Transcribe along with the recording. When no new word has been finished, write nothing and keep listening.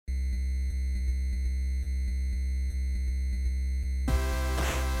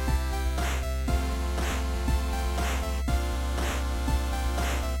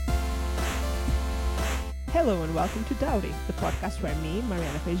Hello and welcome to Dowdy, the podcast where me,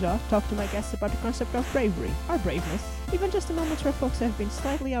 Mariana Feijó, talk to my guests about the concept of bravery, or braveness, even just the moments where folks have been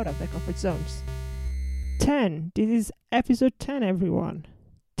slightly out of their comfort zones. 10. This is episode 10, everyone.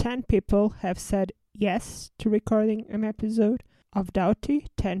 10 people have said yes to recording an episode of Doughty.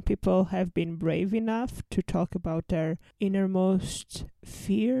 10 people have been brave enough to talk about their innermost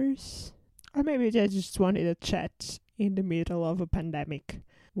fears. Or maybe they just wanted a chat in the middle of a pandemic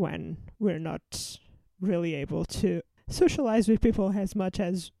when we're not really able to socialize with people as much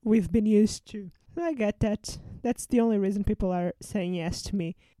as we've been used to. I get that. That's the only reason people are saying yes to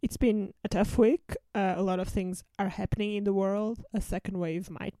me. It's been a tough week. A lot of things are happening in the world. A second wave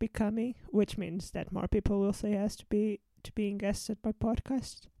might be coming, which means that more people will say yes to being guests at my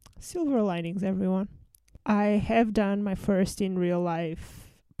podcast. Silver linings, everyone. I have done my first in real life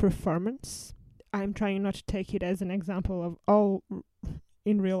performance. I'm trying not to take it as an example of all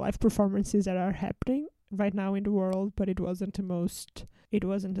in real life performances that are happening right now in the world, but it wasn't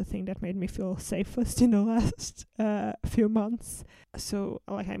the thing that made me feel safest in the last few months. So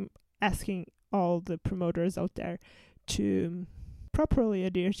I'm asking all the promoters out there to properly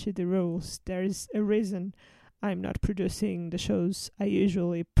adhere to the rules. There's a reason I'm not producing the shows I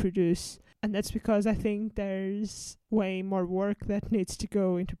usually produce, and that's because I think there's way more work that needs to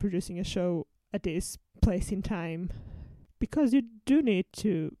go into producing a show at this place in time, because you do need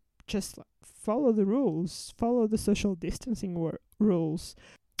to just follow the rules, follow the social distancing rules,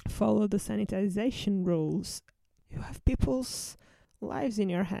 follow the sanitization rules. You have people's lives in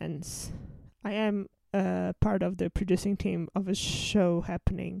your hands. I am part of the producing team of a show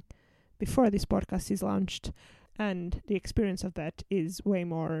happening before this podcast is launched, and the experience of that is way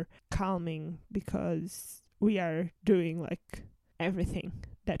more calming because we are doing everything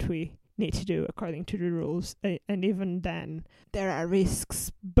that we need to do according to the rules, and even then there are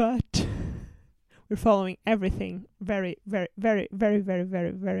risks, but we're following everything very, very, very, very, very,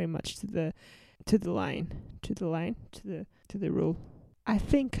 very, very much to the rule. I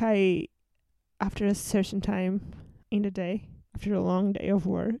think after a certain time in the day, after a long day of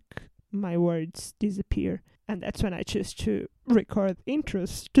work, my words disappear, and that's when I choose to record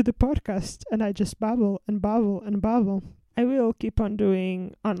intros to the podcast, and I just babble and babble and babble. I will keep on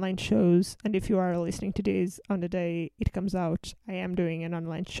doing online shows, and if you are listening to this on the day it comes out, I am doing an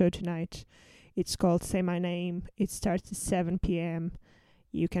online show tonight. It's called Say My Name. It starts at 7 p.m.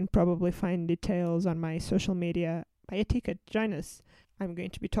 You can probably find details on my social media. Buy a ticket, join us. I'm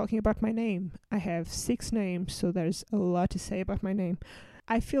going to be talking about my name. I have 6 names, so there's a lot to say about my name.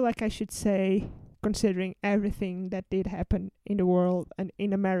 I feel like I should say, considering everything that did happen in the world and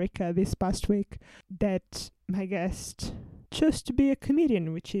in America this past week, that my guest chose to be a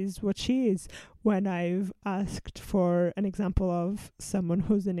comedian, which is what she is. When I've asked for an example of someone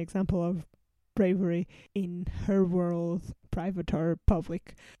who's an example of bravery in her world, private or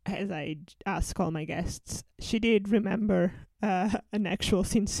public, as I ask all my guests, she did remember an actual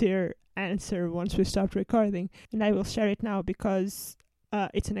sincere answer once we stopped recording, and I will share it now because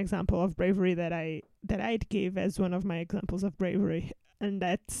it's an example of bravery that I'd give as one of my examples of bravery. And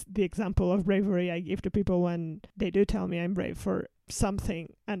that's the example of bravery I give to people when they do tell me I'm brave for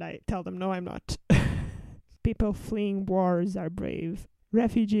something, and I tell them, no, I'm not. People fleeing wars are brave.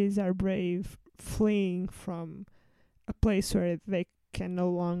 Refugees are brave, fleeing from a place where they can no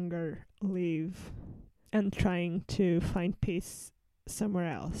longer live and trying to find peace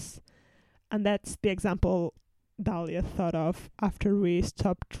somewhere else. And that's the example Dahlia thought of after we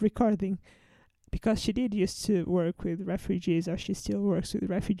stopped recording, because she did used to work with refugees, or she still works with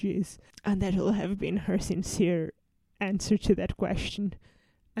refugees, and that will have been her sincere answer to that question.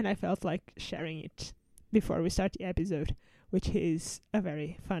 And I felt like sharing it before we start the episode, which is a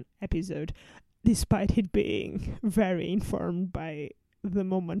very fun episode, despite it being very informed by the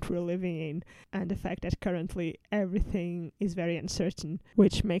moment we're living in and the fact that currently everything is very uncertain,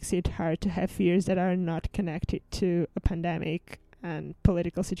 which makes it hard to have fears that are not connected to a pandemic and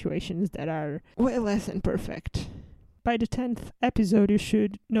political situations that are way less than perfect. By the 10th episode, you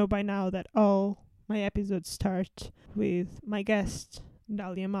should know by now that all my episodes start with my guest,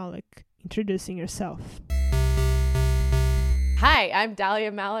 Dahlia Malik, introducing herself. Hi, I'm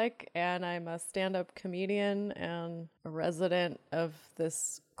Dahlia Malik, and I'm a stand-up comedian and a resident of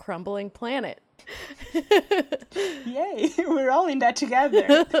this crumbling planet. Yay, we're all in that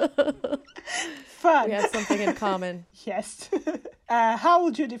together. Fun. We have something in common. Yes. How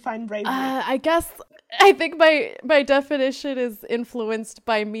would you define bravery? I guess I think my definition is influenced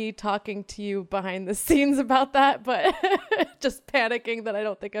by me talking to you behind the scenes about that, but just panicking that I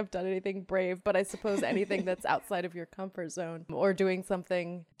don't think I've done anything brave. But I suppose anything that's outside of your comfort zone or doing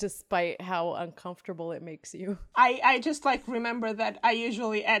something despite how uncomfortable it makes you. I just like remember that I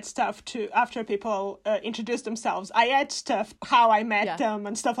usually add stuff to after people introduce themselves. I add stuff, how I met them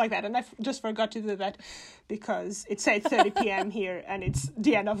and stuff like that. And I just forgot to do that because it's 8:30 p.m. here and it's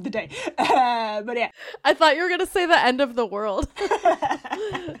the end of the day. But yeah. I thought you were going to say the end of the world.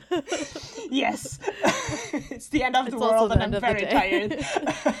 Yes. It's the end of the world and I'm very tired.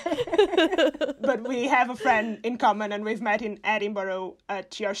 But we have a friend in common and we've met in Edinburgh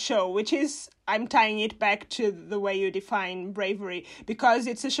at your show, which is, I'm tying it back to the way you define bravery, because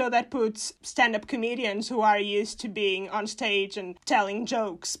it's a show that puts stand-up comedians who are used to being on stage and telling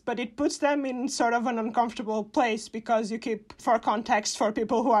jokes, but it puts them in sort of an uncomfortable place because you keep, for context for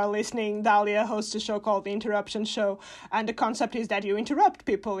people who are listening, Dahlia hosts a show called The Interruption Show, and the concept is that you interrupt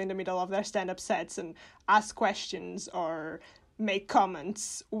people in the middle of their stand-up sets and ask questions or make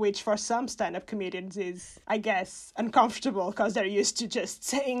comments, which for some stand-up comedians is, I guess, uncomfortable because they're used to just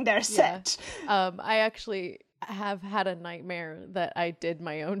saying their set. I actually have had a nightmare that I did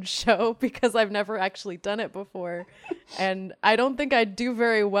my own show because I've never actually done it before. And I don't think I do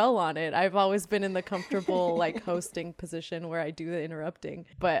very well on it. I've always been in the comfortable like hosting position where I do the interrupting.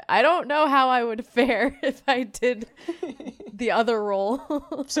 But I don't know how I would fare if I did the other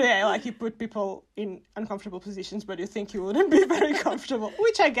role. So yeah, like you put people in uncomfortable positions, but you think you wouldn't be very comfortable,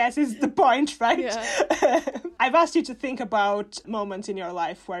 which I guess is the point, right? Yeah. I've asked you to think about moments in your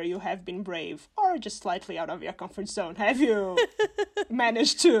life where you have been brave or just slightly out of your comfort zone. Have you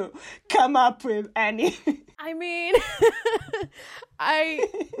managed to come up with any? I mean, I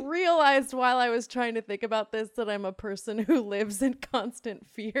realized while I was trying to think about this that I'm a person who lives in constant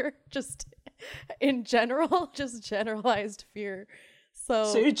fear, just in general, just generalized fear.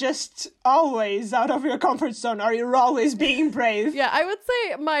 So you're just always out of your comfort zone, or you're always being brave? Yeah, I would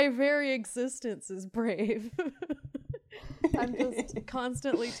say my very existence is brave. I'm just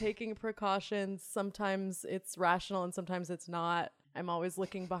constantly taking precautions. Sometimes it's rational and sometimes it's not. I'm always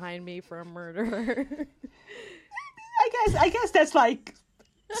looking behind me for a murderer. I guess that's like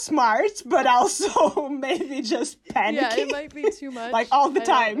smart, but also maybe just panicking. Yeah, it might be too much. Like all the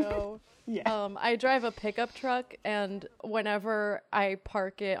time. Yeah. I drive a pickup truck, and whenever I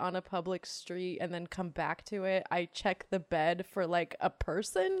park it on a public street and then come back to it, I check the bed for like a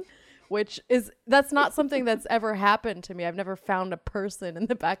person, that's not something that's ever happened to me. I've never found a person in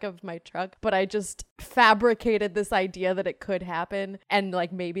the back of my truck, but I just fabricated this idea that it could happen, and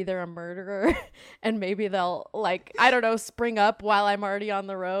like maybe they're a murderer and maybe they'll like, I don't know, spring up while I'm already on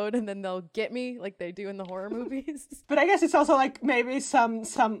the road and then they'll get me like they do in the horror movies. But I guess it's also like maybe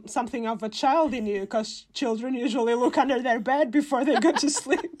something of a child in you, because children usually look under their bed before they go to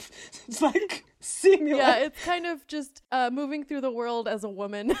sleep. It's like similar. Yeah, it's kind of just moving through the world as a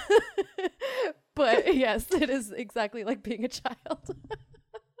woman. But yes, it is exactly like being a child.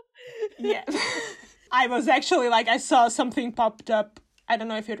 Yeah. I was actually like, I saw something popped up, I don't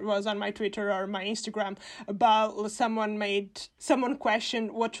know if it was on my Twitter or my Instagram, about someone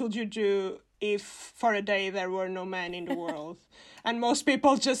questioned, what would you do if for a day there were no men in the world? And most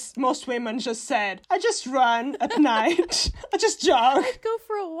women just said, I just run at night. I just jog. I'd go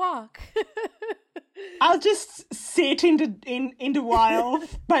for a walk. I'll just sit in the wild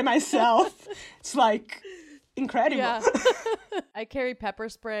by myself. It's like incredible. Yeah. I carry pepper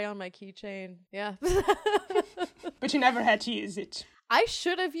spray on my keychain. Yeah. But you never had to use it. I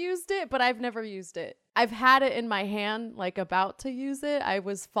should have used it, but I've never used it. I've had it in my hand, like about to use it. I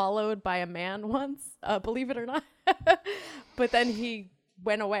was followed by a man once, believe it or not. But then he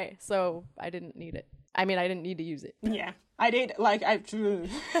went away, so I didn't need it. I mean, I didn't need to use it. Yeah, I did. Like, I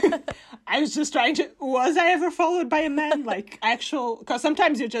was just trying to, was I ever followed by a man? Like, because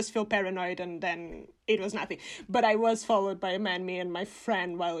sometimes you just feel paranoid and then it was nothing. But I was followed by a man, me and my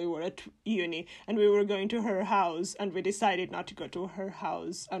friend, while we were at uni, and we were going to her house, and we decided not to go to her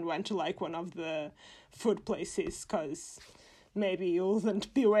house and went to like one of the food places, because maybe you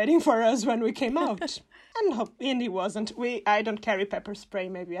wouldn't be waiting for us when we came out. And he wasn't. I don't carry pepper spray.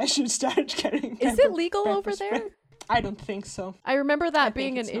 Maybe I should start carrying Is it legal over spray. there? I don't think so. I remember that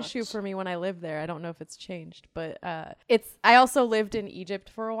being an issue for me when I lived there. I don't know if it's changed, but I also lived in Egypt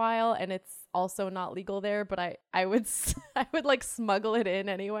for a while, and it's also not legal there, but I would like smuggle it in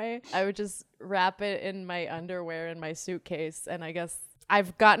anyway. I would just wrap it in my underwear in my suitcase, and I guess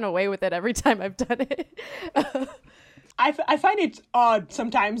I've gotten away with it every time I've done it. I find it odd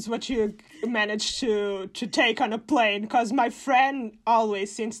sometimes what you manage to take on a plane, because my friend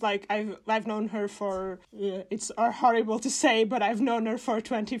always, since like I've known her for it's horrible to say, but I've known her for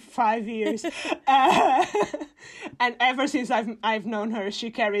 25 years, and ever since I've known her, she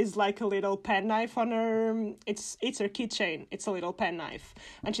carries like a little pen knife on her. It's her keychain. It's a little pen knife,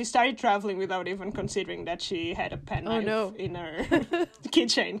 and she started traveling without even considering that she had a pen knife in her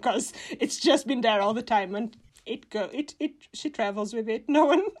keychain, because it's just been there all the time, and she travels with it. No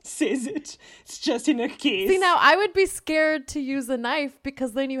one sees it. It's just in her keys. See, now I would be scared to use a knife,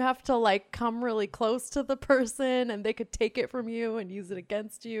 because then you have to like come really close to the person and they could take it from you and use it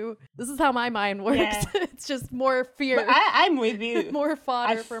against you. This is how my mind works. Yeah. It's just more fear. But I'm with you. More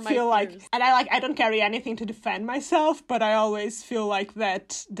fodder for my fears. And I don't carry anything to defend myself, but I always feel like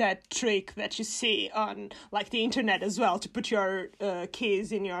that trick that you see on like the internet as well, to put your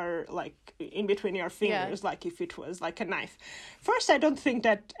keys in your like in between your fingers, like if it was like a knife. First, I don't think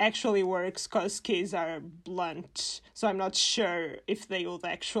that actually works, because keys are blunt, so I'm not sure if they would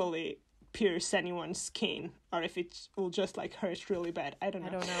actually pierce anyone's skin, or if it will just like hurt really bad. I don't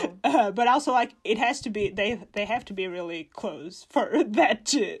know. But also, like, it has to be, they have to be really close for that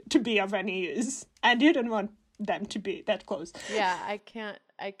to be of any use, and you don't want them to be that close. Yeah, I can't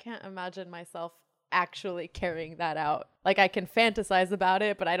imagine myself actually carrying that out. Like, I can fantasize about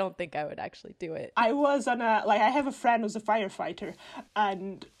it, but I don't think I would actually do it. I was on I have a friend who's a firefighter,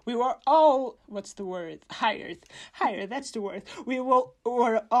 and we were all, what's the word? Hired, that's the word. We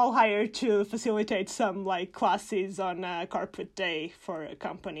were all hired to facilitate some, like, classes on a corporate day for a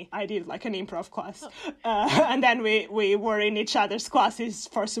company. I did, like, an improv class. And then we were in each other's classes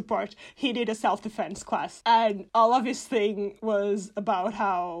for support. He did a self-defense class, and all of his thing was about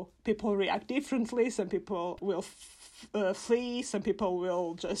how people react differently. Some people will flee, some people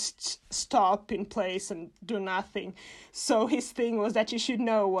will just stop in place and do nothing. So his thing was that you should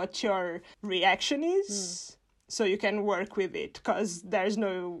know what your reaction is, so you can work with it, because there's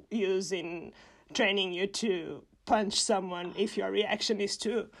no use in training you to punch someone if your reaction is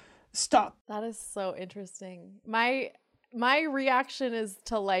to stop. That is so interesting. My reaction is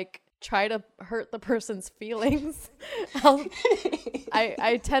to like try to hurt the person's feelings.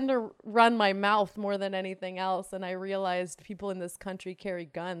 I tend to run my mouth more than anything else, and I realized people in this country carry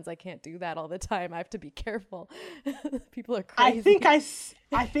guns. I can't do that all the time. I have to be careful. People are crazy.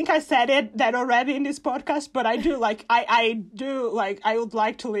 I think I said that already in this podcast, but I do like I would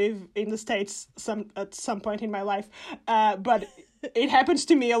like to live in the States at some point in my life, but it happens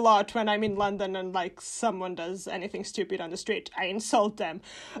to me a lot when I'm in London and like someone does anything stupid on the street. I insult them.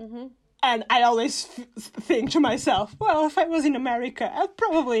 Mm-hmm. And I always think to myself, well, if I was in America, I'd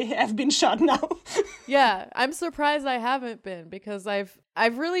probably have been shot now. Yeah, I'm surprised I haven't been, because I've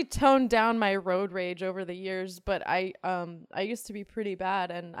really toned down my road rage over the years, but I used to be pretty bad,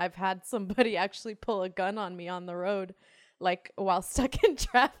 and I've had somebody actually pull a gun on me on the road, like while stuck in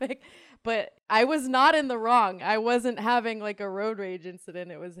traffic. But I was not in the wrong. I wasn't having like a road rage incident.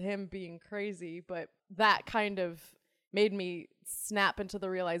 It was him being crazy. But that kind of made me snap into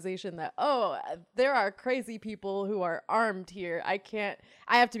the realization that, oh, there are crazy people who are armed here. I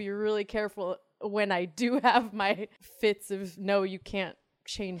have to be really careful when I do have my fits of, no, you can't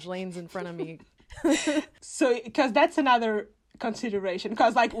change lanes in front of me. So, because that's another consideration,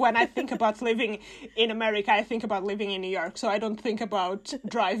 because like when I think about living in America, I think about living in New York, so I don't think about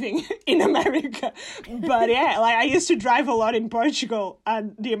driving in America. But yeah, like I used to drive a lot in Portugal,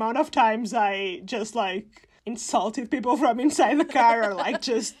 and the amount of times I just like insulted people from inside the car, or like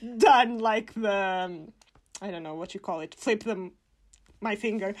just done like the I don't know what you call it, flip them my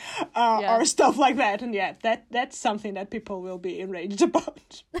finger, or stuff like that. And yeah, that's something that people will be enraged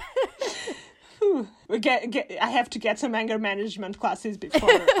about. I have to get some anger management classes before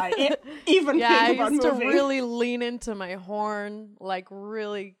I even think about moving. I used to really lean into my horn, like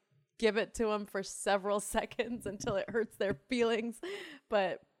really give it to them for several seconds until it hurts their feelings.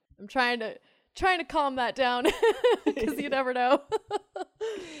 But I'm trying to calm that down, because you never know.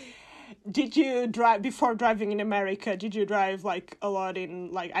 Did you drive, before driving in America, did you drive like a lot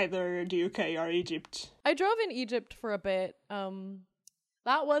in like either the UK or Egypt? I drove in Egypt for a bit.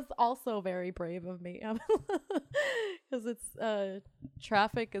 That was also very brave of me, because it's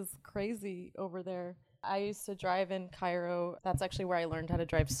traffic is crazy over there. I used to drive in Cairo. That's actually where I learned how to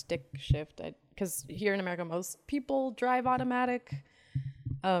drive stick shift, because here in America most people drive automatic.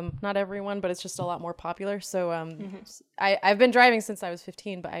 Not everyone, but it's just a lot more popular. So I've been driving since I was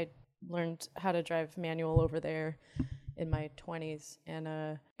 15, but I learned how to drive manual over there in my 20s,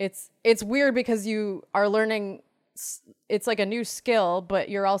 and it's weird because you are learning. It's like a new skill, but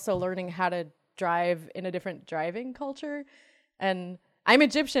you're also learning how to drive in a different driving culture. And I'm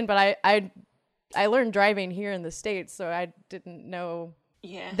Egyptian, but I learned driving here in the States, so I didn't know.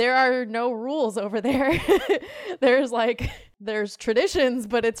 Yeah. There are no rules over there. There's traditions,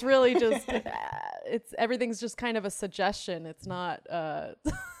 but it's really just everything's just kind of a suggestion. It's not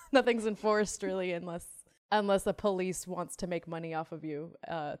nothing's enforced really unless the police wants to make money off of you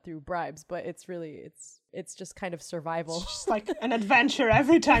through bribes, but it's just kind of survival. It's just like an adventure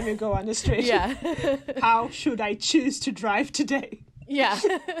every time you go on the street. Yeah. How should I choose to drive today? Yeah.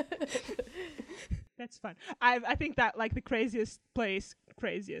 That's fun. I think that like the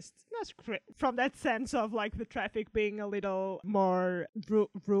from that sense of like the traffic being a little more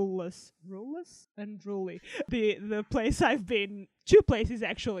ruleless and ruly. The place I've been, 2 places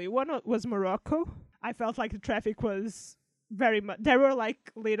actually. One was Morocco. I felt like the traffic was very much, there were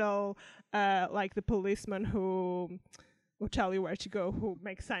like little like the policemen who will tell you where to go, who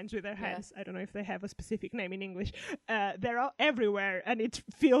make signs with their hands. I don't know if they have a specific name in English. They're all everywhere, and it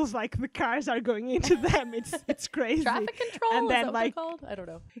feels like the cars are going into them. It's crazy. Traffic control? And then, is that like, what they're called? I don't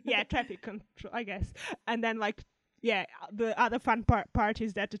know. Yeah, traffic control, I guess. And then like, yeah, the other fun part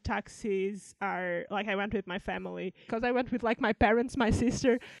is that the taxis are, like, I went with my family, because I went with like my parents, my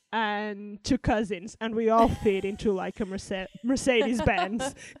sister, and 2 cousins, and we all fit into like a Mercedes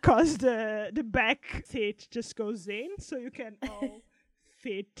Benz, because the back seat just goes in, so you can all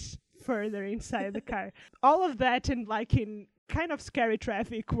fit further inside the car. All of that in kind of scary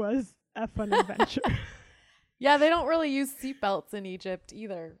traffic was a fun adventure. Yeah, they don't really use seatbelts in Egypt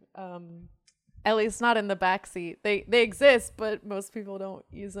either. At least not in the back seat. They exist, but most people don't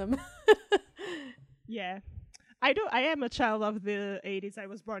use them. Yeah. I am a child of the 80s. I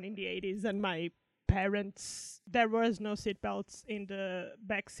was born in the 80s, and my parents, there was no seatbelts in the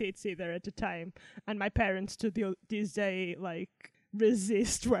back seats either at the time. And my parents to this day like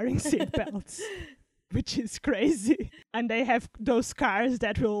resist wearing seatbelts, which is crazy. And they have those cars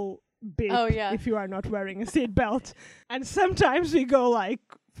that will beep if you are not wearing a seatbelt. And sometimes we go like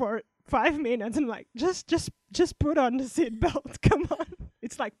for 5 minutes and like just put on the seatbelt. Come on.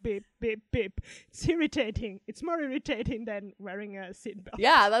 It's like beep, beep, beep. It's irritating. It's more irritating than wearing a seatbelt.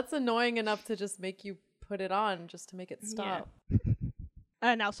 Yeah, that's annoying enough to just make you put it on just to make it stop. Yeah.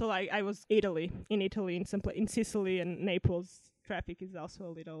 And also, like, I was in Italy, in Sicily and Naples. Traffic is also a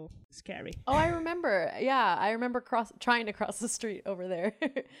little scary. Oh, I remember. Yeah, I remember trying to cross the street over there.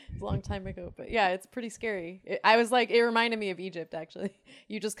 It's a long time ago, but yeah, it's pretty scary. It reminded me of Egypt, actually.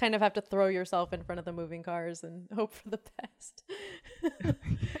 You just kind of have to throw yourself in front of the moving cars and hope for the best.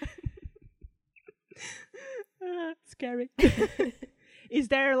 Scary. Is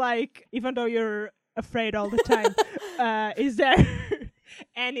there, like, even though you're afraid all the time, is there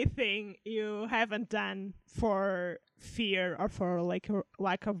anything you haven't done for fear or for like a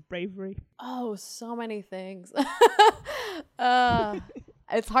lack of bravery? Oh, so many things.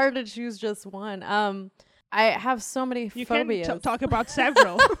 It's hard to choose just one. I have so many phobias. You can talk about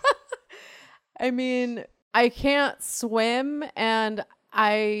several. I mean, I can't swim, and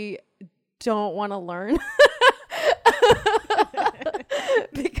I don't want to learn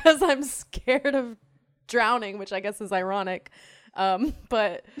because I'm scared of drowning, which I guess is ironic.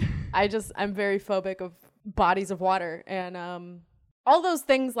 But I'm very phobic of bodies of water, and all those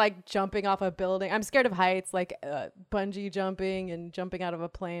things like jumping off a building. I'm scared of heights, like bungee jumping and jumping out of a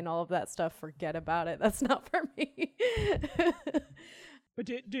plane, all of that stuff. Forget about it. That's not for me. But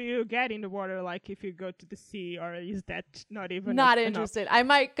do you get in the water, like if you go to the sea, or is that not even not interested? I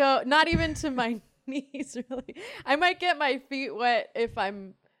might go, not even to my knees, really. I might get my feet wet if I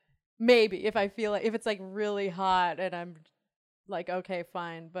feel like, if it's like really hot and I'm like, okay,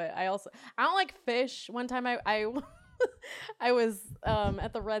 fine. But I don't like fish. One time I was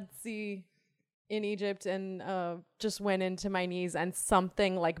at the Red Sea in Egypt and just went into my knees, and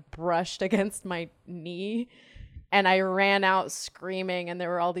something like brushed against my knee, and I ran out screaming, and there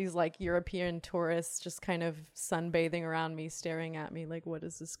were all these like European tourists just kind of sunbathing around me, staring at me like, what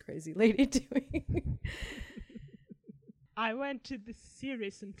is this crazy lady doing? I went to the sea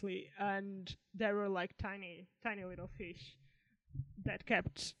recently, and there were like tiny little fish that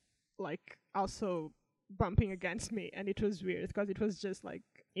kept like also bumping against me, and it was weird because it was just like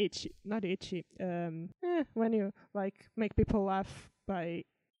not itchy, when you like make people laugh by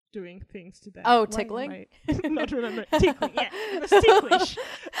doing things to them. Oh, tickling? Not remember. Tickling, yeah. It was ticklish.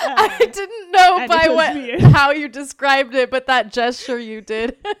 I didn't know by how you described it, but that gesture you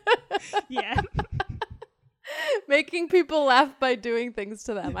did. Yeah. Making people laugh by doing things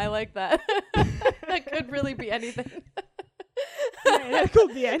to them. I like that. That could really be anything. Yeah, that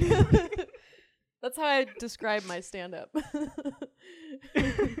could be anything. That's how I describe my stand-up.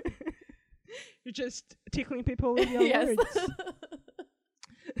 You're just tickling people with your Yes. words.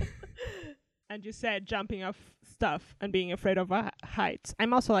 And you said jumping off stuff and being afraid of heights.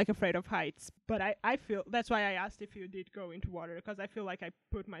 I'm also like afraid of heights, but I feel that's why I asked if you did go into water, because I feel like I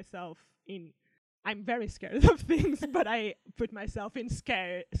put myself in. I'm very scared of things, but I put myself in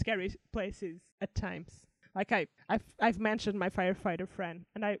scary places at times. Like I've mentioned my firefighter friend,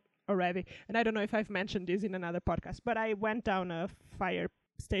 and I don't know if I've mentioned this in another podcast, but I went down a fire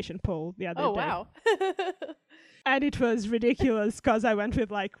station pole the other day. Oh, wow. And it was ridiculous because I went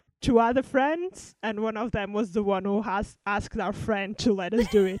with like 2 other friends, and one of them was the one who asked our friend to let us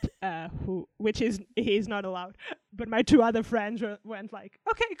do it, he's not allowed. But my 2 other friends went like,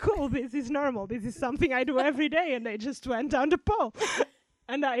 okay, cool, this is normal. This is something I do every day. And they just went down the pole.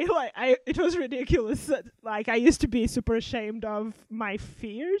 And it was ridiculous. Like, I used to be super ashamed of my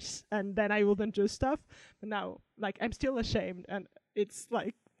fears, and then I wouldn't do stuff. But now, like, I'm still ashamed, and it's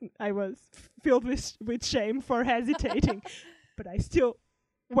like I was filled with shame for hesitating, but I still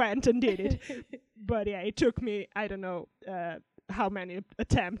went and did it. But yeah, it took me, I don't know how many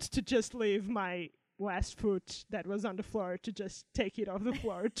attempts to just leave my last foot that was on the floor, to just take it off the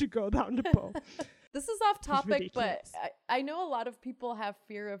floor to go down the pole. This is off topic, but I know a lot of people have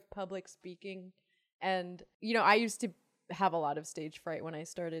fear of public speaking. And, you know, I used to have a lot of stage fright when I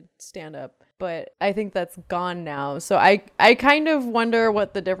started stand up, but I think that's gone now. So I kind of wonder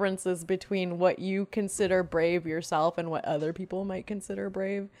what the difference is between what you consider brave yourself and what other people might consider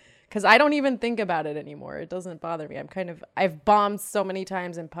brave. Because I don't even think about it anymore. It doesn't bother me. I've bombed so many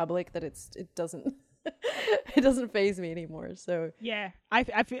times in public that it doesn't it doesn't faze me anymore. So yeah, I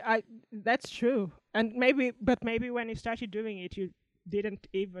feel that's true. And maybe when you started doing it, you didn't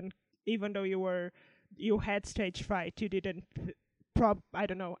even though you had stage fright, you didn't I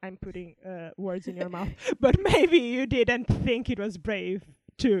don't know, I'm putting words in your mouth, but maybe you didn't think it was brave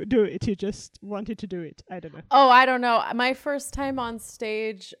to do it. You just wanted to do it. I don't know. Oh, I don't know. My first time on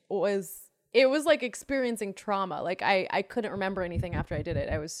stage was like experiencing trauma. Like I couldn't remember anything after I did it.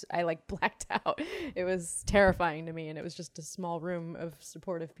 I like blacked out. It was terrifying to me, and it was just a small room of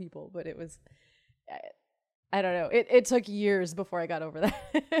supportive people, but it was, I don't know. It took years before I got over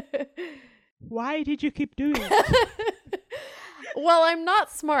that. Why did you keep doing it? Well, I'm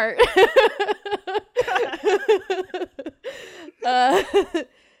not smart.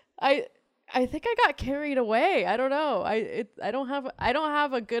 I think I got carried away. I don't know. I don't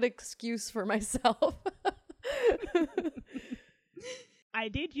have a good excuse for myself. I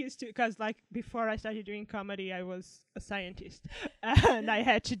did used to, because like before I started doing comedy, I was a scientist, and I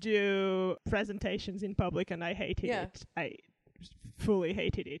had to do presentations in public, and I hated it. I fully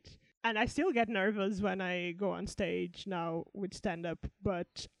hated it. And I still get nervous when I go on stage now with stand-up,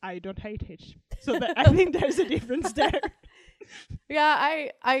 but I don't hate it. So I think there's a difference there. Yeah,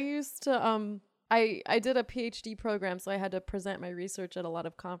 I used to I did a PhD program, so I had to present my research at a lot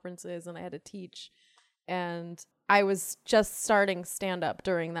of conferences, and I had to teach, and I was just starting stand-up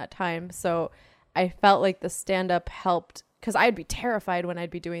during that time, so I felt like the stand-up helped, because I'd be terrified when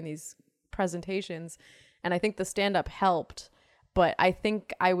I'd be doing these presentations, and I think the stand-up helped. But I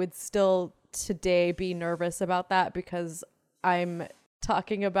think I would still today be nervous about that, because I'm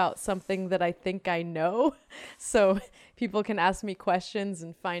talking about something that I think I know. So people can ask me questions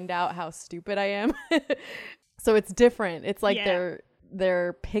and find out how stupid I am. So it's different. It's like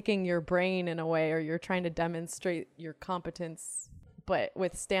they're picking your brain in a way, or you're trying to demonstrate your competence. But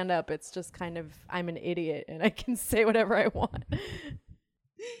with stand up, it's just kind of, I'm an idiot and I can say whatever I want.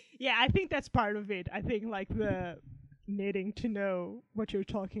 Yeah, I think that's part of it. I think like the needing to know what you're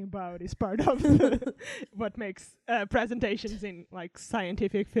talking about is part of what makes presentations in like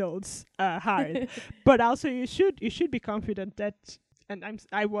scientific fields hard. But also you should be confident that, and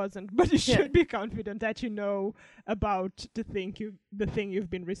I wasn't, but you should be confident that you know about the thing you've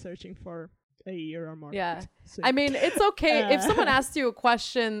been researching for a year or more. Yeah. So, I mean, it's okay if someone asks you a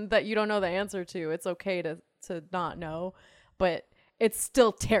question that you don't know the answer to. It's okay to not know, but it's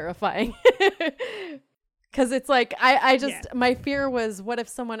still terrifying. Because it's like, I just, my fear was, what if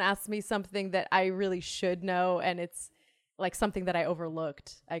someone asked me something that I really should know, and it's like something that I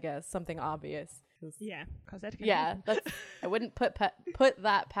overlooked, I guess, something obvious. Yeah, because that can happen. I wouldn't put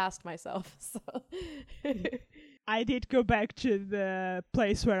that past myself. So. I did go back to the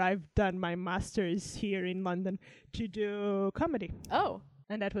place where I've done my master's here in London to do comedy. Oh.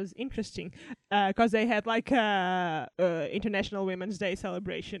 And that was interesting because they had like a International Women's Day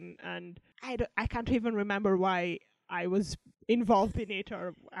celebration, and I can't even remember why I was involved in it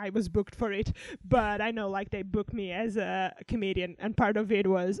or I was booked for it, but I know like they booked me as a comedian, and part of it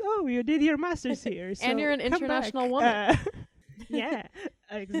was, oh, you did your master's here, so and you're an international woman. Yeah.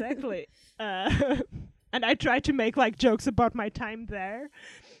 Exactly. And I tried to make like jokes about my time there,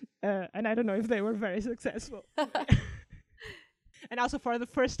 and I don't know if they were very successful. And also, for the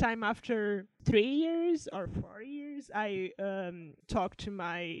first time after 3 years or 4 years, I talked to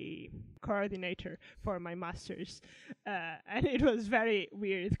my coordinator for my master's, and it was very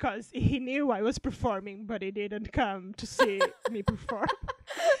weird because he knew I was performing, but he didn't come to see me perform.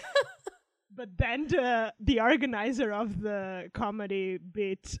 But then the organizer of the comedy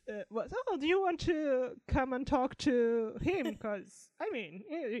bit was, oh, do you want to come and talk to him? Because, I mean,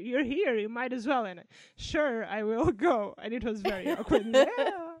 you're here, you might as well. And sure, I will go. And it was very awkward. Yeah,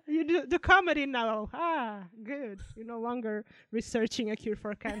 you do the comedy now. Ah, good. You're no longer researching a cure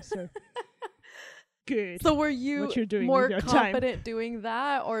for cancer. Good. So were you more confident time? Doing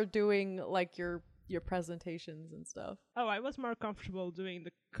that or doing like your presentations and stuff? Oh, I was more comfortable doing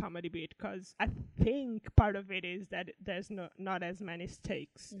the comedy bit because I think part of it is that there's not as many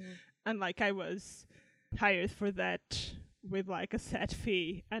stakes. And like I was hired for that with like a set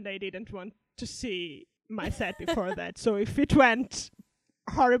fee, and I didn't want to see my set before that. So if it went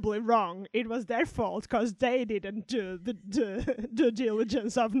horribly wrong, it was their fault because they didn't do the due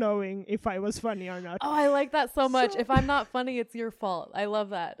diligence of knowing if I was funny or not. Oh, I like that so much. If I'm not funny, it's your fault. I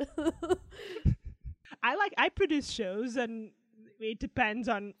love that. I produce shows, and it depends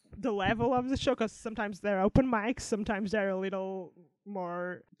on the level of the show, because sometimes they're open mics, sometimes they're a little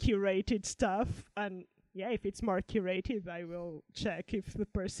more curated stuff, and yeah, if it's more curated, I will check if the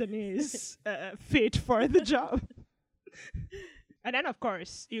person is fit for the job. And then, of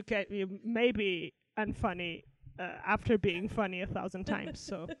course, you may be unfunny after being funny 1,000 times,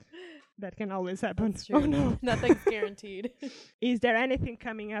 so that can always happen. Oh no, nothing's guaranteed. Is there anything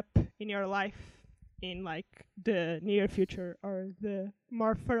coming up in your life in like the near future or the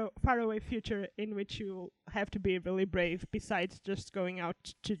more far away future in which you have to be really brave besides just going out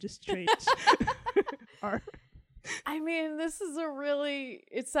to the streets? Or I mean,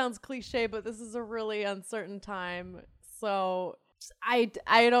 it sounds cliche, but this is a really uncertain time. So I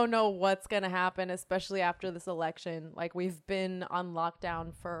don't know what's going to happen, especially after this election. Like, we've been on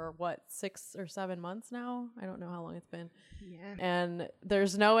lockdown for 6 or 7 months now. I don't know how long it's been. Yeah. And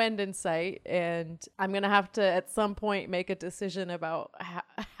there's no end in sight. And I'm going to have to at some point make a decision about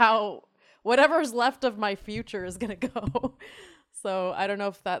how whatever's left of my future is going to go. So I don't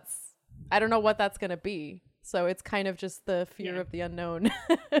know what that's going to be. So it's kind of just the fear of the unknown.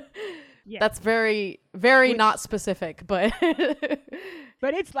 Yeah. That's very, very not specific, but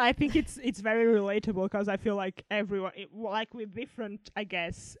but I think it's very relatable, because I feel like everyone, like with different, I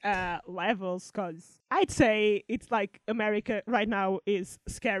guess, levels, because I'd say it's like America right now is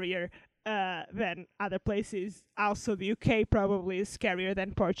scarier than other places. Also, the UK probably is scarier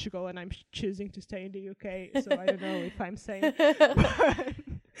than Portugal, and I'm choosing to stay in the UK, so I don't know if I'm saying. But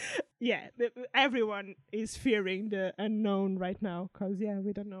yeah, everyone is fearing the unknown right now, because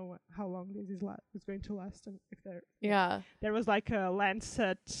we don't know how long this is going to last, and if there was like a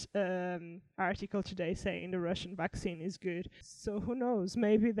Lancet article today saying the Russian vaccine is good, so who knows?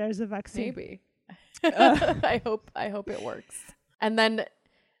 Maybe there's a vaccine. Maybe. I hope it works. And then,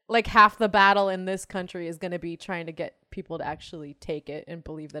 like, half the battle in this country is going to be trying to get people to actually take it and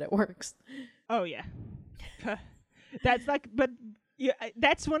believe that it works. Oh yeah, that's like, but. Yeah,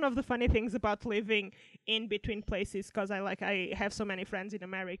 that's one of the funny things about living in between places, because I have so many friends in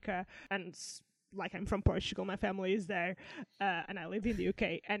America, and like I'm from Portugal, my family is there, and I live in the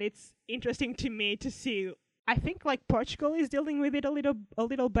UK, and it's interesting to me to see. I think like Portugal is dealing with it a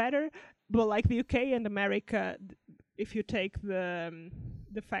little better, but like the UK and America, if you take the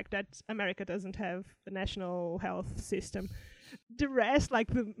fact that America doesn't have a national health system, the rest, like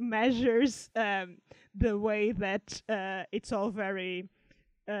the measures, the way that it's all very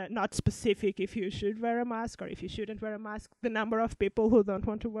not specific if you should wear a mask or if you shouldn't wear a mask, the number of people who don't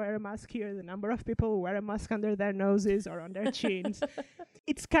want to wear a mask here, the number of people who wear a mask under their noses or on their chins,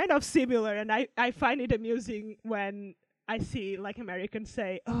 it's kind of similar, and I find it amusing when I see like Americans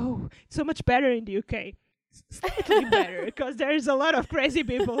say, oh, it's so much better in the UK. Slightly better, because there's a lot of crazy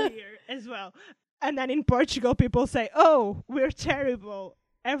people here as well. And then in Portugal, people say, oh, we're terrible.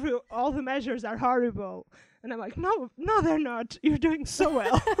 All the measures are horrible. And I'm like, no, they're not. You're doing so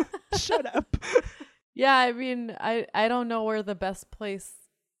well. Shut up. Yeah, I mean, I don't know where the best place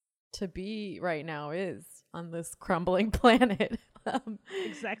to be right now is on this crumbling planet.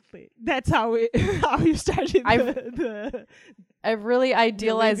 Exactly. That's how you started I've really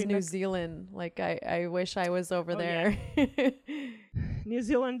idealized New Zealand. Like, I wish I was over there. Yeah. New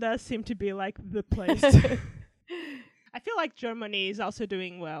Zealand does seem to be like the place. I feel like Germany is also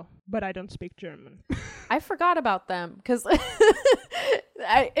doing well, but I don't speak German. I forgot about them, because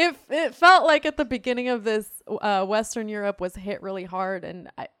it felt like at the beginning of this, Western Europe was hit really hard, and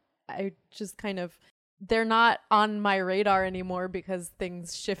I just kind of, they're not on my radar anymore because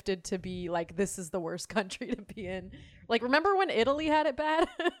things shifted to be like, this is the worst country to be in. Like, remember when Italy had it bad?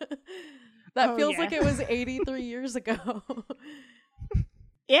 That feels like it was 83 years ago.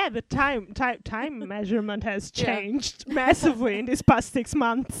 Yeah, the time measurement has changed massively in these past 6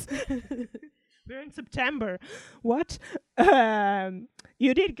 months. We're in September. What?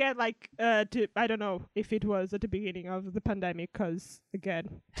 You did get like I don't know if it was at the beginning of the pandemic, because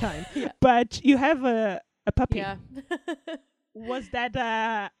again, time. But you have a puppy. Yeah. Was that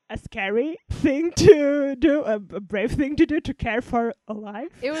a scary thing to do? A brave thing to do, to care for a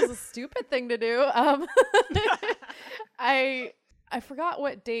life? It was a stupid thing to do. I forgot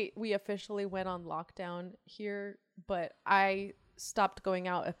what date we officially went on lockdown here, but I stopped going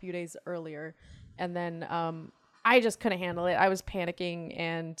out a few days earlier, and then I just couldn't handle it. I was panicking,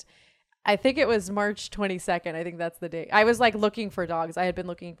 and I think it was March 22nd. I think that's the day. I was like looking for dogs. I had been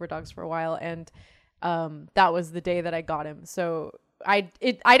looking for dogs for a while, and that was the day that I got him. So I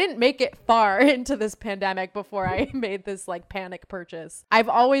didn't make it far into this pandemic before I made this like panic purchase. I've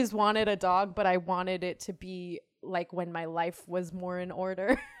always wanted a dog, but I wanted it to be like when my life was more in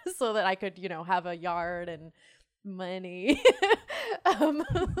order so that I could, have a yard and money.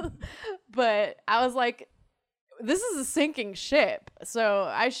 But I was like, this is a sinking ship, so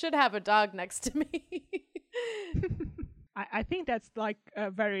I should have a dog next to me. I think that's like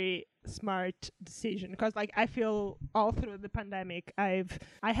a very smart decision, because like I feel all through the pandemic I've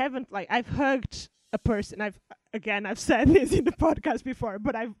hugged a person. I've said this in the podcast before,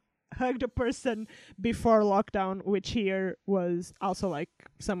 but I've hugged a person before lockdown, which here was also like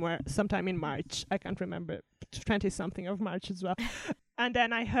sometime in March. I can't remember, 20 something of March as well. And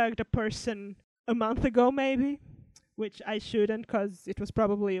then I hugged a person a month ago maybe, which I shouldn't, because it was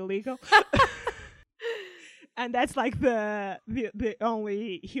probably illegal. And that's like the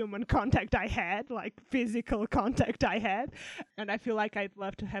only human contact I had, like physical contact I had. And I feel like I'd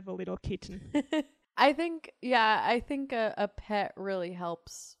love to have a little kitten. I think a pet really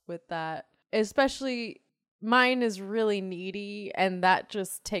helps with that. Especially mine is really needy, and that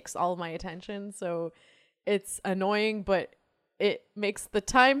just takes all my attention. So it's annoying, but it makes the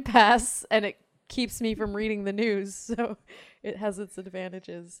time pass, and it keeps me from reading the news. So it has its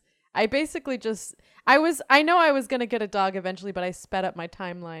advantages. I basically I know I was going to get a dog eventually, but I sped up my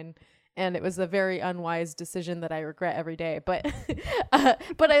timeline, and it was a very unwise decision that I regret every day. But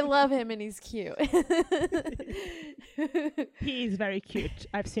but I love him, and he's cute. He is very cute.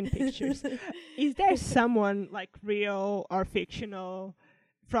 I've seen pictures. Is there someone like real or fictional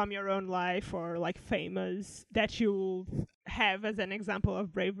from your own life, or like famous, that you have as an example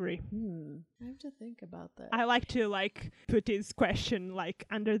of bravery? I have to think about that. I like to like put this question like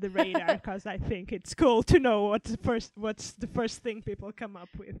under the radar, because I think it's cool to know what's the first thing people come up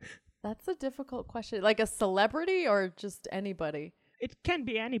with. That's a difficult question. Like a celebrity or just anybody? It can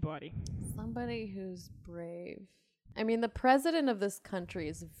be anybody. Somebody who's brave. I mean, the president of this country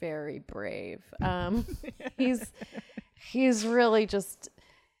is very brave. He's really just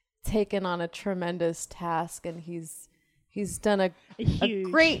taken on a tremendous task, and he's done a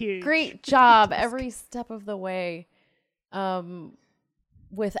great job every step of the way,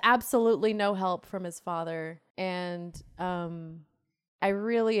 with absolutely no help from his father, and I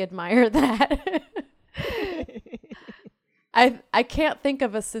really admire that. I can't think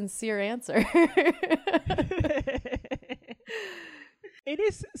of a sincere answer. It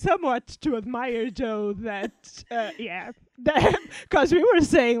is somewhat to admire, though, that because we were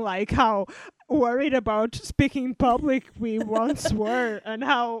saying like how worried about speaking in public we once were, and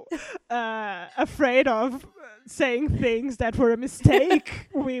how afraid of saying things that were a mistake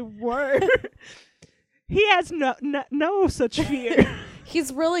we were. He has no such fear.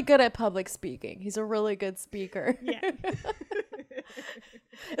 He's really good at public speaking. He's a really good speaker. Yeah.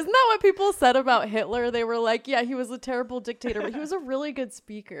 Isn't that what people said about Hitler? They were like, yeah, he was a terrible dictator, but he was a really good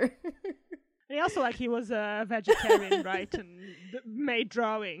speaker. And also, like, he was a vegetarian, right? And made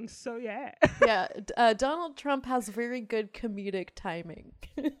drawings, so yeah. Yeah, Donald Trump has very good comedic timing.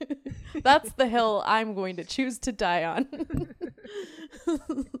 That's the hill I'm going to choose to die on.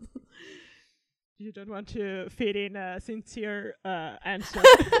 You don't want to fit in a sincere answer.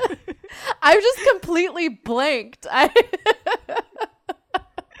 I've just completely blanked.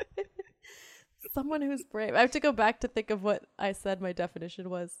 Someone who's brave. I have to go back to think of what I said my definition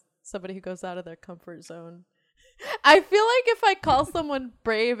was. Somebody who goes out of their comfort zone. I feel like if I call someone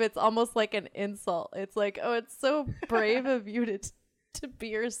brave, it's almost like an insult. It's like, oh, it's so brave of you to be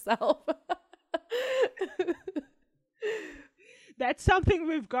yourself. That's something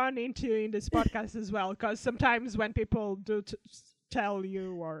we've gone into in this podcast as well, because sometimes when people do tell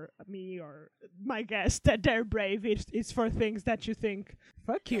you or me or my guest that they're brave, it's for things that you think,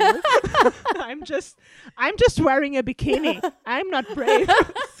 fuck you. I'm just wearing a bikini. I'm not brave.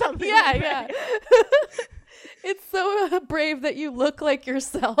 Something like that. It's so brave that you look like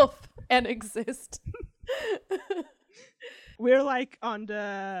yourself and exist. We're like at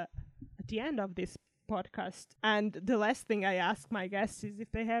the end of this podcast, and the last thing I ask my guests is if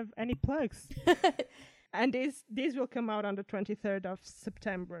they have any plugs. And this will come out on the 23rd of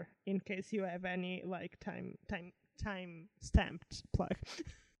September, in case you have any like time stamped plug.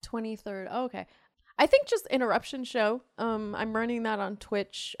 23rd. Oh, okay. I think just Interruption Show. I'm running that on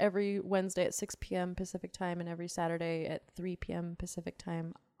Twitch every Wednesday at 6 p.m. Pacific time and every Saturday at 3 p.m. Pacific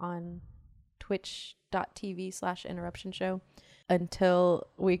time on twitch.tv/Interruption Show until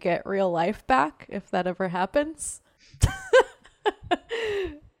we get real life back, if that ever happens.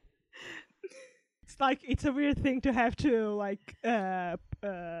 It's like, it's a weird thing to have to like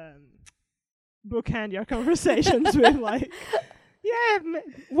bookend your conversations with like, yeah,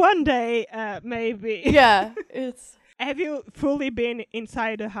 one day, maybe. Yeah, it's... Have you fully been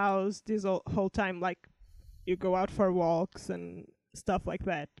inside the house this whole time? Like, you go out for walks and stuff like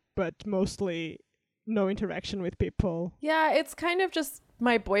that, but mostly no interaction with people? Yeah, it's kind of just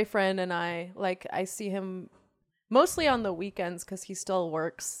my boyfriend and I. Like, I see him mostly on the weekends because he still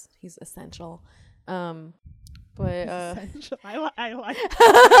works. He's essential. But essential. I like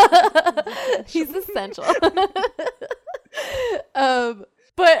he's essential.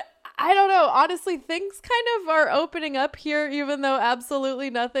 But I don't know, honestly, things kind of are opening up here, even though absolutely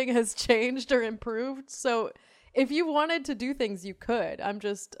nothing has changed or improved. So if you wanted to do things, you could. I'm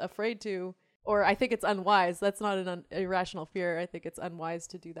just afraid to, or I think it's unwise. That's not an irrational fear. I think it's unwise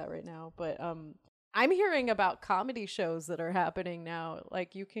to do that right now. But I'm hearing about comedy shows that are happening now.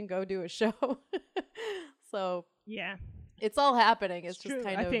 Like, you can go do a show. So yeah, it's all happening. It's just true.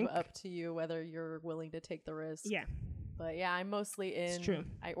 kind of up to you whether you're willing to take the risk. Yeah. But yeah, I'm mostly in. It's true.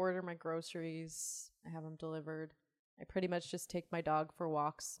 I order my groceries. I have them delivered. I pretty much just take my dog for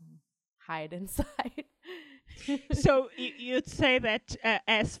walks and hide inside. So you'd say that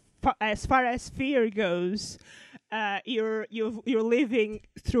as far as fear goes, you're living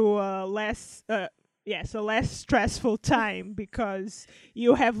through a less stressful time because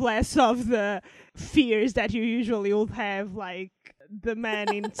you have less of the fears that you usually would have, like the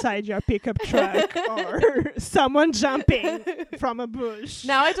man inside your pickup truck or someone jumping from a bush.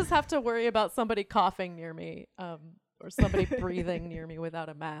 Now I just have to worry about somebody coughing near me, or somebody breathing near me without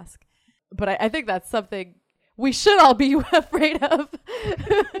a mask. But I think that's something we should all be afraid of.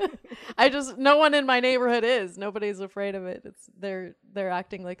 No one in my neighborhood is. Nobody's afraid of it. They're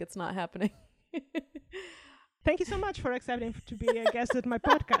acting like it's not happening. Thank you so much for accepting to be a guest at my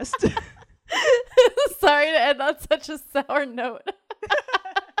podcast. Sorry to end on such a sour note.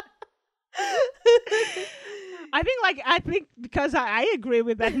 I think because I agree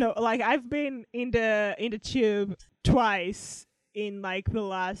with that note. Like, I've been in the tube twice in like the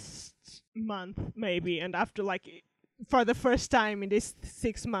last month maybe, and after like for the first time in these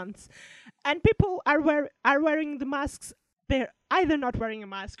 6 months, and people are wearing the masks. They're either not wearing a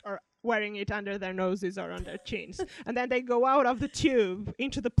mask or wearing it under their noses or on their chins. And then they go out of the tube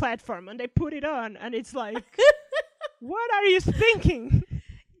into the platform and they put it on, and it's like, what are you thinking?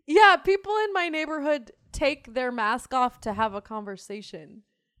 Yeah, people in my neighborhood take their mask off to have a conversation.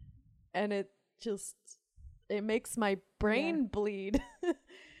 And it makes my brain bleed.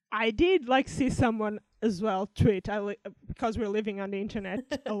 I did like see someone as well tweet, because we're living on the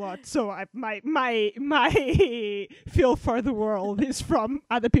internet a lot, so my feel for the world is from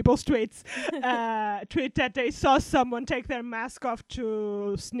other people's tweets. Tweet that they saw someone take their mask off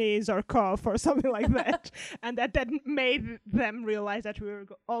to sneeze or cough or something like that, and that made them realize that we were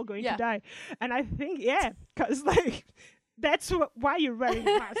all going to die. And I think, because like that's why you're wearing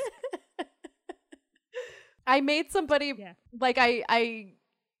a mask. I made somebody like I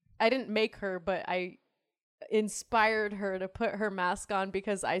didn't make her, but I inspired her to put her mask on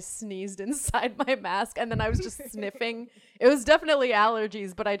because I sneezed inside my mask, and then I was just sniffing. It was definitely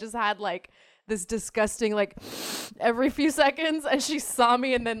allergies, but I just had like this disgusting like every few seconds, and she saw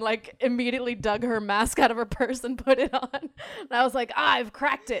me and then like immediately dug her mask out of her purse and put it on. And I was like, I've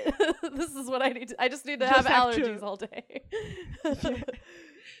cracked it. This is what I need. I just need to have allergies all day.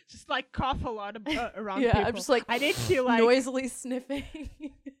 Just like cough a lot around people. I'm just like I did feel like noisily sniffing.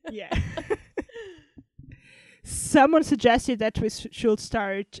 Yeah. Someone suggested that we should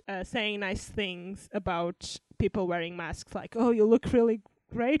start saying nice things about people wearing masks, like, oh, you look really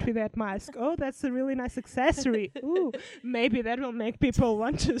great with that mask. Oh, that's a really nice accessory. Ooh, maybe that will make people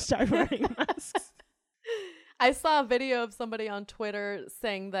want to start wearing masks. I saw a video of somebody on Twitter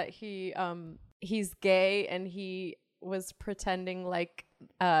saying that he's gay and he was pretending like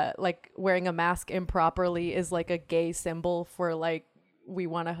wearing a mask improperly is like a gay symbol for like we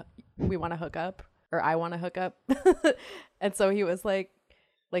want to hook up, or I want to hook up. And so he was like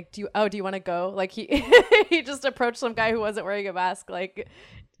do you want to go? Like he he just approached some guy who wasn't wearing a mask, like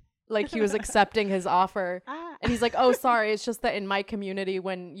he was accepting his offer. And he's like, oh, sorry, it's just that in my community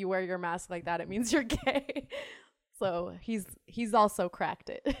when you wear your mask like that it means you're gay. So he's also cracked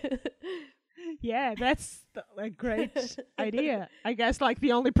it. Yeah, that's a great idea. I guess like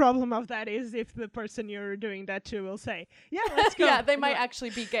the only problem of that is if the person you're doing that to will say, yeah, let's go. Yeah, they might actually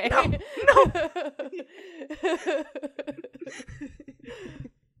be gay. No.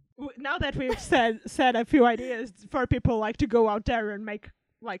 Now that we've said a few ideas for people like to go out there and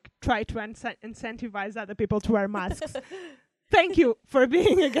try to incentivize other people to wear masks. Thank you for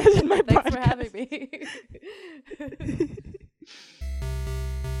being a guest in my podcast. Thanks for having me.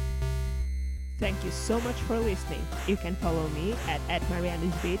 Thank you so much for listening. You can follow me at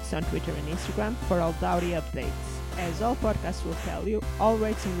Mariana's Beats on Twitter and Instagram for all Dowdy updates. As all podcasts will tell you, all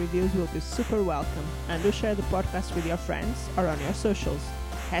rates and reviews will be super welcome, and do share the podcast with your friends or on your socials.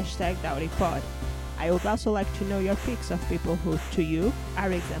 #DowdyPod. I would also like to know your pics of people who, to you,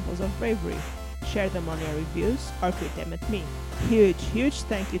 are examples of bravery. Share them on your reviews or tweet them at me. Huge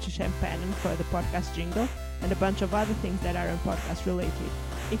thank you to Champagne for the podcast jingle and a bunch of other things that aren't podcast related.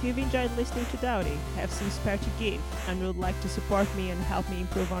 If you've enjoyed listening to Dowdy, have some spare to give, and would like to support me and help me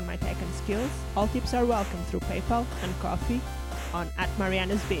improve on my tech and skills, all tips are welcome through PayPal and Coffee on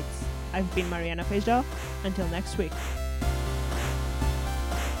 @Mariana's Beats. I've been Mariana Feijó. Until next week.